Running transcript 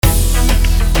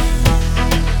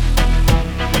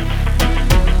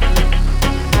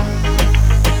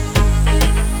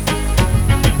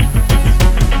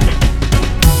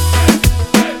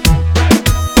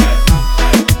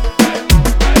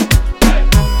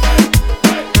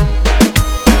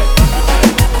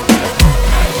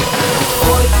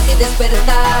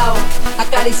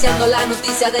acariciando la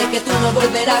noticia de que tú no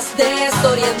volverás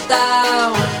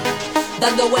desorientado,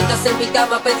 dando vueltas en mi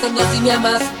cama pensando si me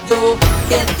amas. Yo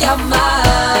que te he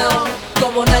amado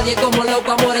como nadie, como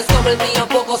loco, amores como el mío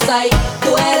pocos hay.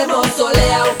 Duermo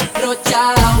soleado,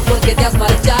 rochao, porque te has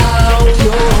marchado.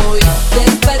 Y hoy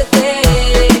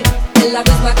desperté en la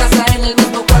misma casa, en el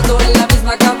mismo cuarto, en la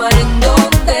misma cama en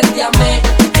donde te amé.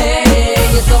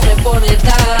 Hey, eso me pone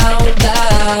down,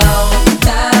 down,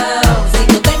 down.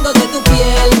 Si no tengo de tu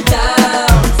piel,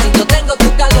 down. Si no tengo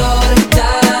tu calor,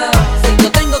 down. Si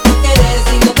no tengo tu querer,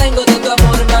 si no tengo de tu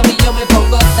amor, mami, yo me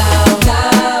pongo down,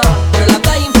 down. Girl, I'm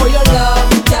dying for your love,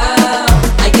 down.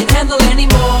 I can't handle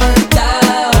anymore,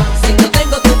 down. Si no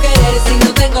tengo tu querer, si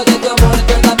no tengo de tu amor,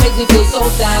 girl, that makes me feel so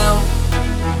down,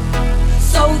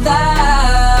 so down.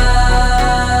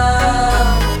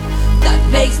 That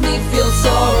makes me feel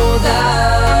so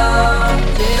down,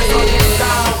 yeah.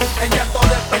 En llanto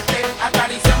desperté,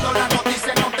 acariciando la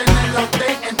noticia, no tenerla a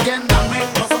usted. Entiéndame,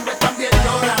 los hombres también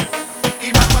lloran,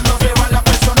 y más cuando se va la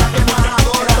persona que más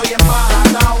adora. Estoy en baja,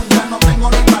 down, ya no tengo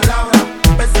ni palabras,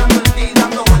 pensando en ti,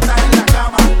 dando vueltas en la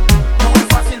cama. No es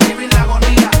fácil vivir la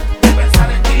agonía de pensar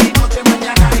en ti, noche,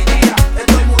 mañana y día.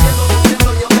 Estoy muriendo, sufriendo,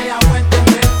 yo te hago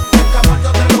entender. Escapar,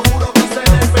 yo te lo juro, quise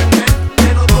defender,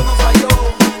 pero todo falló,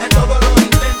 en todos los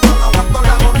intentos. No aguanto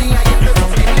la agonía y este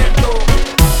sufrimiento.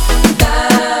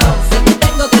 Down, si no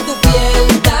tengo de tu piel,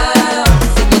 down.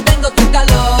 Si no tengo tu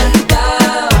calor,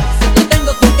 down. Si no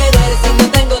tengo tu querer, si no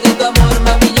tengo de tu amor,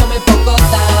 mami, yo me pongo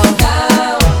down,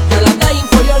 down. Girl, I'm dying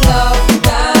for your love,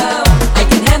 down. I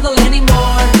can't handle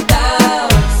anymore, down.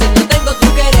 Si no tengo tu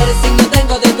querer, si no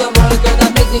tengo de tu amor, girl,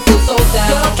 that makes me feel so down.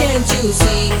 Girl, can't you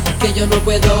see que yo no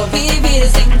puedo vivir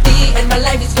sin ti? And my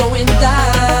life is going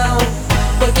down.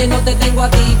 Porque no te tengo a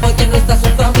ti, porque no estás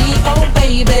junto a mí, oh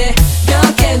baby.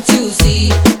 Girl, can't you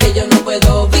see que yo no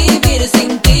puedo vivir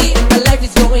sin ti? And my life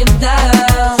is going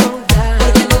down.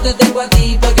 Porque no te tengo a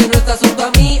ti, porque no estás junto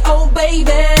a mí, oh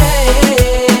baby.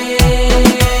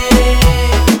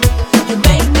 You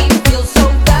make me feel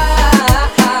so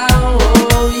down,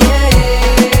 oh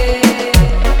yeah.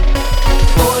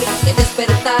 Hoy he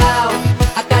despertado,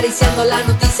 acariciando la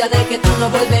noticia de que tú no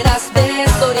volverás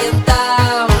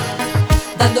desorientado,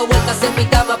 dando vueltas en mi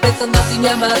cama pensando si me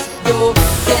amas. Yo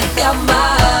que te he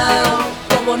amado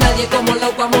como nadie, como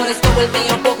loco, amores como el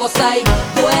mío pocos hay.